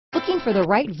Looking for the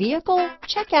right vehicle?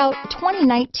 Check out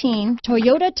 2019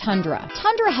 Toyota Tundra.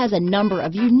 Tundra has a number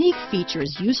of unique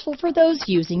features useful for those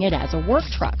using it as a work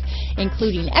truck,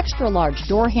 including extra large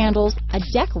door handles, a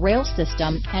deck rail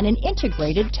system, and an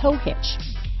integrated tow hitch.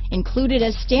 Included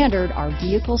as standard are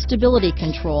vehicle stability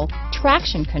control,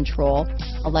 traction control,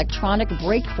 electronic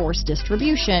brake force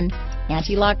distribution,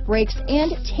 anti-lock brakes,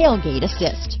 and tailgate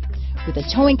assist. With a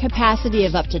towing capacity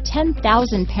of up to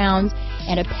 10,000 pounds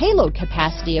and a payload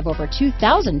capacity of over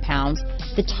 2,000 pounds,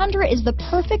 the Tundra is the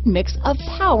perfect mix of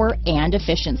power and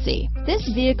efficiency. This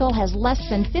vehicle has less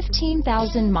than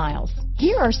 15,000 miles.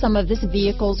 Here are some of this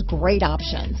vehicle's great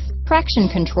options: traction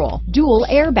control, dual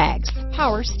airbags,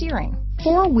 power steering,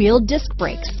 four-wheel disc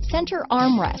brakes, center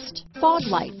armrest, fog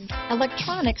lights,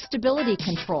 electronic stability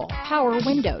control, power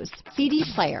windows, CD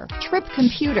player, trip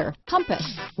computer, compass,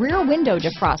 rear window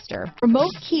defroster,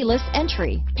 remote keyless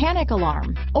entry, panic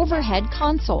alarm, overhead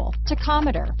console,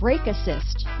 tachometer, brake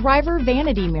assist, driver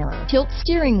vanity mirror, tilt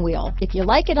steering wheel. If you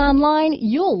like it online,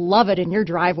 you'll love it in your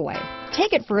driveway.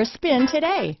 Take it for a spin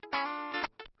today.